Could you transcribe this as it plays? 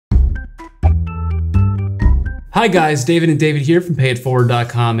Hi guys, David and David here from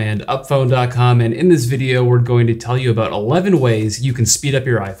PayetteForward.com and Upphone.com, and in this video we're going to tell you about 11 ways you can speed up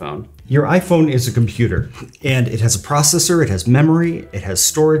your iPhone. Your iPhone is a computer, and it has a processor, it has memory, it has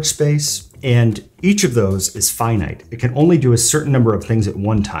storage space, and each of those is finite. It can only do a certain number of things at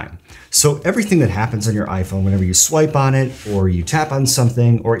one time. So everything that happens on your iPhone, whenever you swipe on it, or you tap on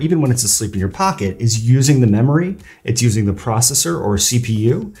something, or even when it's asleep in your pocket, is using the memory, it's using the processor or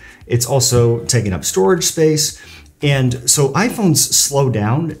CPU, it's also taking up storage space. And so iPhones slow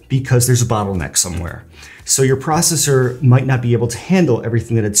down because there's a bottleneck somewhere. So your processor might not be able to handle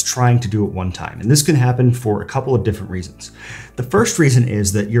everything that it's trying to do at one time. And this can happen for a couple of different reasons. The first reason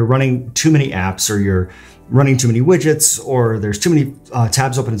is that you're running too many apps, or you're running too many widgets, or there's too many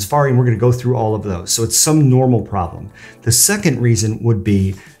tabs open in Safari, and we're going to go through all of those. So it's some normal problem. The second reason would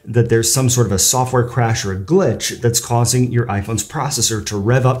be that there's some sort of a software crash or a glitch that's causing your iPhone's processor to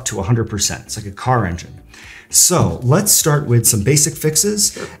rev up to 100%. It's like a car engine. So let's start with some basic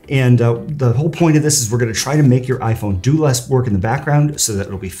fixes. And the whole point of this is we're going to try to make your iPhone do less work in the background so that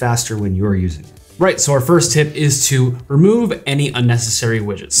it'll be faster when you're using it. Right, so our first tip is to remove any unnecessary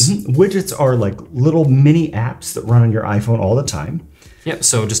widgets. Widgets are like little mini apps that run on your iPhone all the time. Yep,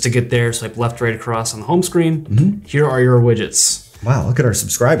 so just to get there, swipe left, right, across on the home screen. Here are your widgets. Wow, look at our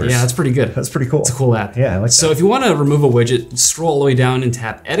subscribers. Yeah, that's pretty good. That's pretty cool. It's a cool app. Yeah, I like that. So if you want to remove a widget, scroll all the way down and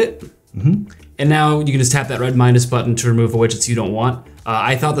tap Edit. And now you can just tap that red minus button to remove a widgets you don't want.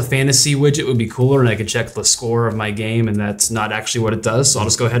 I thought the fantasy widget would be cooler and I could check the score of my game, and that's not actually what it does, so I'll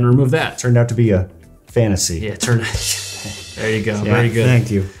just go ahead and remove that. Turned out to be a fantasy. Yeah, there you go, Yeah, very good.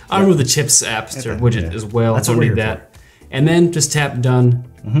 thank you. I'll remove the chips apps to widget as well. That's Don't what we're need here that. And then just tap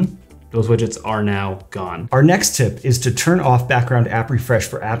done. Those widgets are now gone. Our next tip is to turn off background app refresh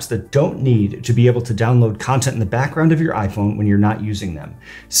for apps that don't need to be able to download content in the background of your iPhone when you're not using them.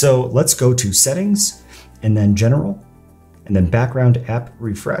 So let's go to Settings, and then General, and then Background App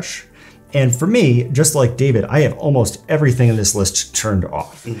Refresh. And for me, just like David, I have almost everything in this list turned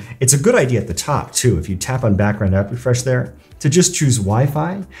off. It's a good idea at the top too, if you tap on Background App Refresh there, to just choose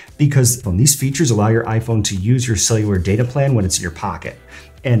Wi-Fi, because these features allow your iPhone to use your cellular data plan when it's in your pocket.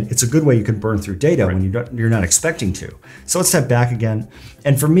 And it's a good way you can burn through data when you're not expecting to. So let's tap back again.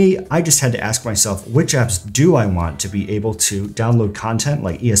 And for me, I just had to ask myself, which apps do I want to be able to download content,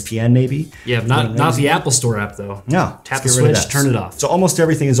 like ESPN maybe? Yeah, not the Apple Store app though. No. Tap the switch, turn it off. So almost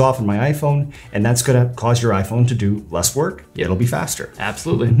everything is off on my iPhone, and that's gonna cause your iPhone to do less work. Yep. It'll be faster.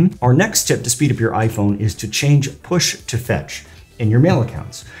 Absolutely. Our next tip to speed up your iPhone is to change push to fetch in your mail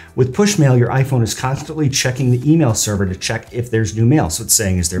accounts. With push mail, your iPhone is constantly checking the email server to check if there's new mail. So it's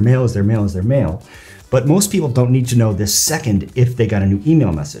saying, is there mail, is there mail, is there mail? But most people don't need to know this second if they got a new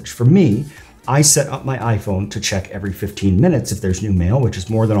email message. For me, I set up my iPhone to check every 15 minutes if there's new mail, which is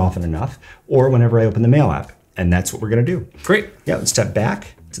more than often enough, or whenever I open the mail app. And that's what we're gonna do. Great. Yeah, let's step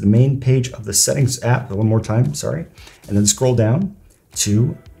back to the main page of the settings app, one more time, sorry. And then scroll down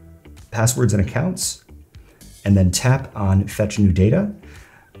to passwords and accounts, and then tap on fetch new data.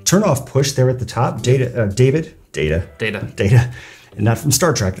 Turn off push there at the top. David, and not from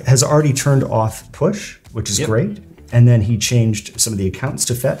Star Trek, has already turned off push, which is great. And then he changed some of the accounts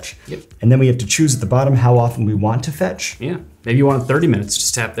to fetch. And then we have to choose at the bottom how often we want to fetch. Yeah, maybe you want 30 minutes.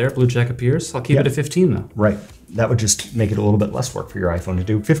 Just tap there, blue check appears. I'll keep it at 15 though. Right, that would just make it a little bit less work for your iPhone to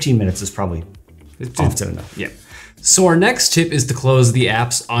do. 15 minutes is probably often enough. Yeah. So our next tip is to close the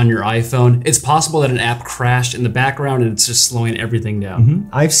apps on your iPhone. It's possible that an app crashed in the background and it's just slowing everything down.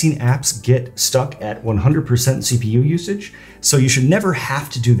 I've seen apps get stuck at 100% CPU usage, so you should never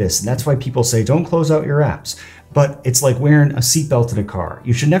have to do this. And that's why people say don't close out your apps. But it's like wearing a seatbelt in a car.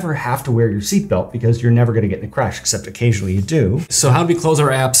 You should never have to wear your seatbelt because you're never gonna get in a crash, except occasionally you do. So how do we close our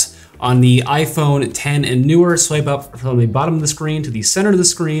apps? On the iPhone 10 and newer, swipe up from the bottom of the screen to the center of the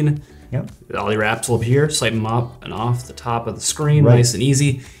screen. All your apps will appear, swipe them up and off the top of the screen, nice and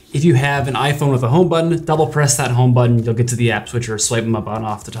easy. If you have an iPhone with a home button, double press that home button, you'll get to the app switcher, swipe them up and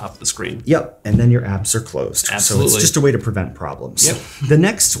off the top of the screen. And then your apps are closed. Absolutely. So it's just a way to prevent problems. The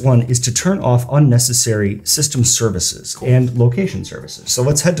next one is to turn off unnecessary system services and location services. So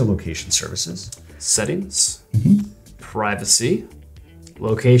let's head to location services. Settings, privacy,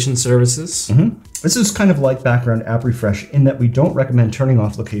 location services. This is kind of like background app refresh in that we don't recommend turning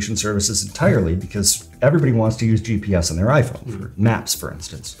off location services entirely because everybody wants to use GPS on their iPhone, for maps, for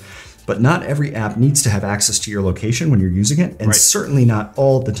instance. But not every app needs to have access to your location when you're using it, and certainly not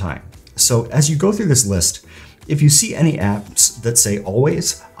all the time. So as you go through this list, if you see any apps that say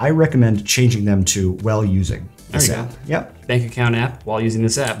always, I recommend changing them to while using this app. Bank account app while using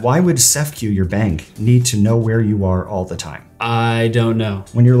this app. Why would SEFQ, your bank, need to know where you are all the time? I don't know.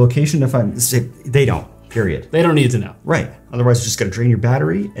 When your location defined, they don't, period. They don't need to know. Right. Otherwise, it's just going to drain your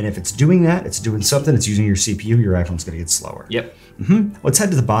battery. And if it's doing that, it's doing something, it's using your CPU, your iPhone's going to get slower. Yep. Let's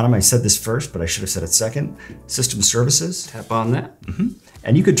head to the bottom. I said this first, but I should have said it second. System services. Tap on that.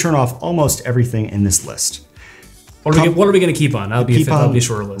 And you could turn off almost everything in this list. What are we going to keep on? That'll be a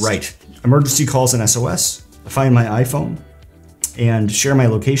shorter list. Right. Emergency calls and SOS. Find my iPhone and share my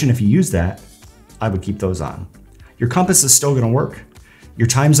location. If you use that, I would keep those on. Your compass is still going to work. Your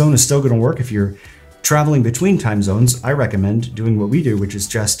time zone is still going to work. If you're traveling between time zones, I recommend doing what we do, which is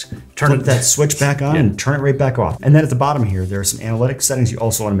just turn that switch back on and turn it right back off. And then at the bottom here, there are some analytics settings you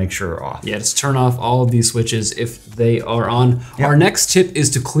also want to make sure are off. Yeah, just turn off all of these switches if they are on. Yep. Our next tip is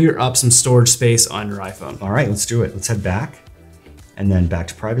to clear up some storage space on your iPhone. All right, let's do it. Let's head back and then back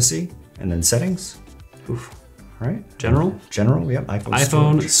to privacy and then settings. Oof. All right. General, yep.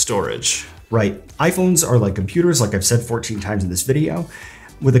 iPhone storage. Right. iPhones are like computers, like I've said 14 times in this video.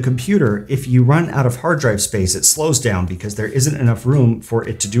 With a computer, if you run out of hard drive space, it slows down because there isn't enough room for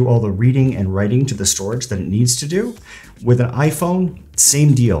it to do all the reading and writing to the storage that it needs to do. With an iPhone,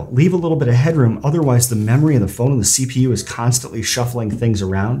 same deal. Leave a little bit of headroom, otherwise the memory in the phone and the CPU is constantly shuffling things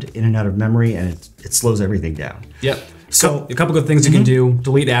around in and out of memory, and it slows everything down. Yep. So a couple good things you can do: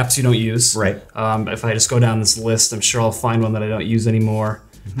 delete apps you don't use. Right. If I just go down this list, I'm sure I'll find one that I don't use anymore.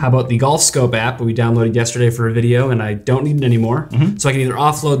 How about the Golf Scope app we downloaded yesterday for a video, and I don't need it anymore. So I can either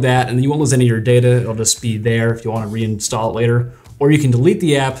offload that, and then you won't lose any of your data. It'll just be there if you want to reinstall it later. Or you can delete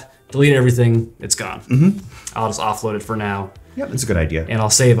the app, delete everything, it's gone. I'll just offload it for now. Yep, that's a good idea. And I'll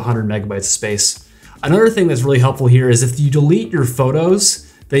save 100 megabytes of space. Another thing that's really helpful here is if you delete your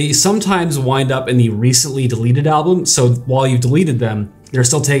photos, they sometimes wind up in the recently deleted album. So while you've deleted them, they're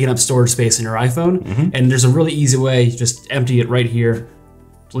still taking up storage space in your iPhone. And there's a really easy way, you just empty it right here.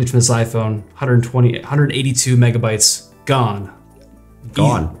 Delete from this iPhone, 182 megabytes, gone.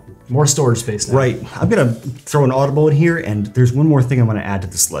 Gone. More storage space now. Right. I'm going to throw an audible in here, and there's one more thing I want to add to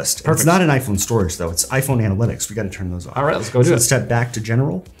this list. Perfect. It's not an iPhone storage, though. It's iPhone analytics. We got to turn those off. All right, let's go do it. Let's step back to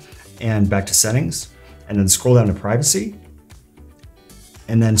general and back to settings, and then scroll down to privacy,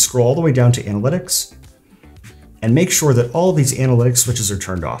 and then scroll all the way down to analytics, and make sure that all of these analytics switches are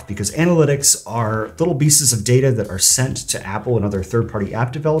turned off, because analytics are little pieces of data that are sent to Apple and other third-party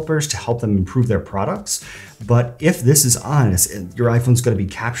app developers to help them improve their products. But if this is on, your iPhone's going to be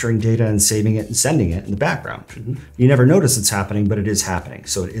capturing data and saving it and sending it in the background. You never notice it's happening, but it is happening.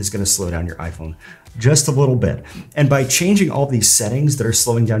 So it is going to slow down your iPhone just a little bit. And by changing all these settings that are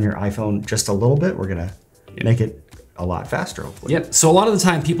slowing down your iPhone just a little bit, we're going to make it a lot faster, hopefully. Yep. So a lot of the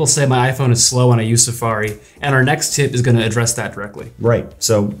time people say my iPhone is slow when I use Safari, and our next tip is going to address that directly. Right.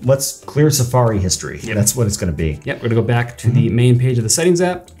 So let's clear Safari history. That's what it's going to be. Yep. We're going to go back to the main page of the settings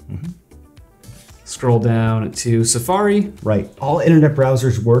app. Scroll down to Safari. Right. All internet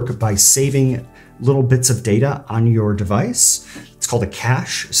browsers work by saving little bits of data on your device. It's called a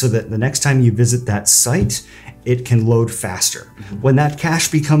cache, so that the next time you visit that site, it can load faster. When that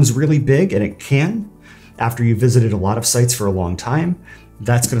cache becomes really big, and it can, after you visited a lot of sites for a long time,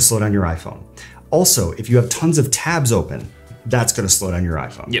 that's going to slow down your iPhone. Also, if you have tons of tabs open, that's going to slow down your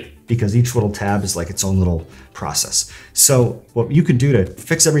iPhone. Yep. Because each little tab is like its own little process. So what you can do to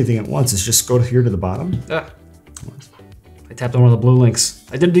fix everything at once is just go here to the bottom. I tapped on one of the blue links.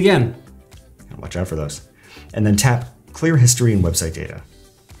 I did it again. Watch out for those. And then tap clear history and website data.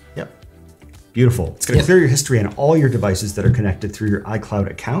 Yep. Beautiful. It's going to clear your history on all your devices that are connected through your iCloud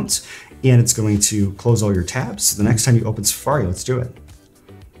accounts, and it's going to close all your tabs. So the next time you open Safari, let's do it.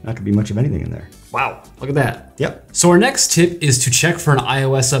 Not gonna be much of anything in there. Wow, look at that. Yep. So our next tip is to check for an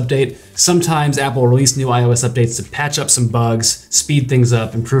iOS update. Sometimes Apple will release new iOS updates to patch up some bugs, speed things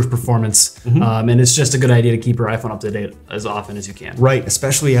up, improve performance. And it's just a good idea to keep your iPhone up to date as often as you can. Right,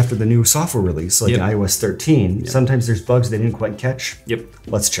 especially after the new software release, like iOS 13. Sometimes there's bugs they didn't quite catch.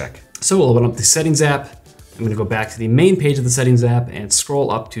 Let's check. So we'll open up the settings app. I'm gonna go back to the main page of the settings app and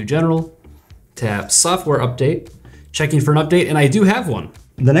scroll up to general, tap software update, checking for an update, and I do have one.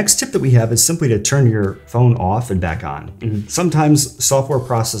 The next tip that we have is simply to turn your phone off and back on. Sometimes software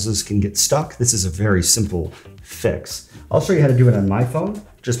processes can get stuck. This is a very simple fix. I'll show you how to do it on my phone,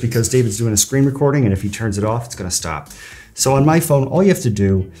 just because David's doing a screen recording, and if he turns it off, it's gonna stop. So on my phone, all you have to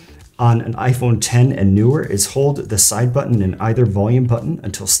do on an iPhone 10 and newer is hold the side button and either volume button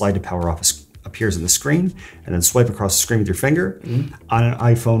until slide to power off appears on the screen, and then swipe across the screen with your finger. On an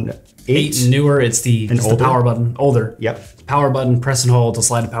iPhone 8 newer, it's the power button. Older. Power button, press and hold to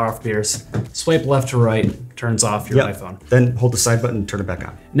slide to power off appears. Swipe left to right, turns off your iPhone. Then hold the side button and turn it back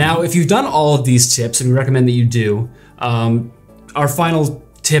on. Now, if you've done all of these tips, and we recommend that you do, our final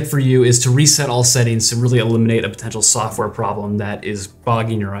tip for you is to reset all settings to really eliminate a potential software problem that is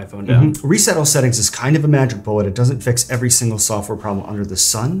bogging your iPhone down. Reset all settings is kind of a magic bullet. It doesn't fix every single software problem under the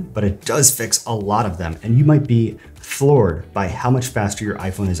sun, but it does fix a lot of them. And you might be floored by how much faster your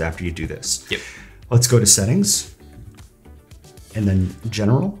iPhone is after you do this. Yep. Let's go to settings and then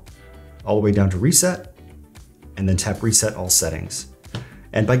general, all the way down to reset, and then tap reset all settings.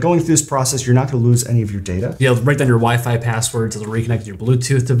 And by going through this process, you're not going to lose any of your data. You'll write down your Wi-Fi passwords, it'll reconnect your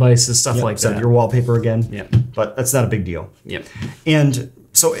Bluetooth devices, stuff like set that. Your wallpaper again. Yep. But that's not a big deal. Yep. And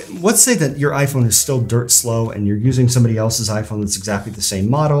so let's say that your iPhone is still dirt slow and you're using somebody else's iPhone that's exactly the same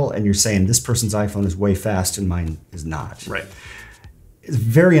model, and you're saying this person's iPhone is way fast and mine is not. Right. It's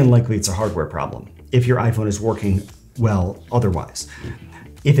very unlikely it's a hardware problem if your iPhone is working well otherwise.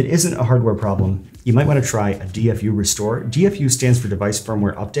 If it isn't a hardware problem, you might want to try a DFU restore. DFU stands for device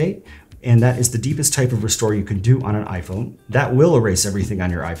firmware update, and that is the deepest type of restore you can do on an iPhone. That will erase everything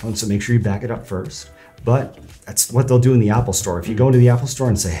on your iPhone, so make sure you back it up first. But that's what they'll do in the Apple Store. If you go into the Apple Store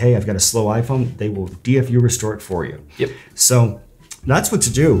and say, hey, I've got a slow iPhone, they will DFU restore it for you. Yep. So that's what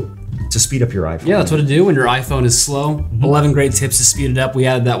to do to speed up your iPhone. Yeah, that's what to do when your iPhone is slow. 11 great tips to speed it up. We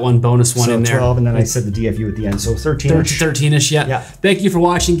added that one bonus one in there. 12, and then I said the DFU at the end, so 13-ish. 13-ish, yeah. Thank you for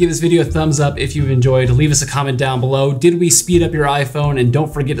watching. Give this video a thumbs up if you've enjoyed. Leave us a comment down below. Did we speed up your iPhone? And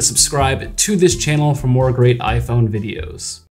don't forget to subscribe to this channel for more great iPhone videos.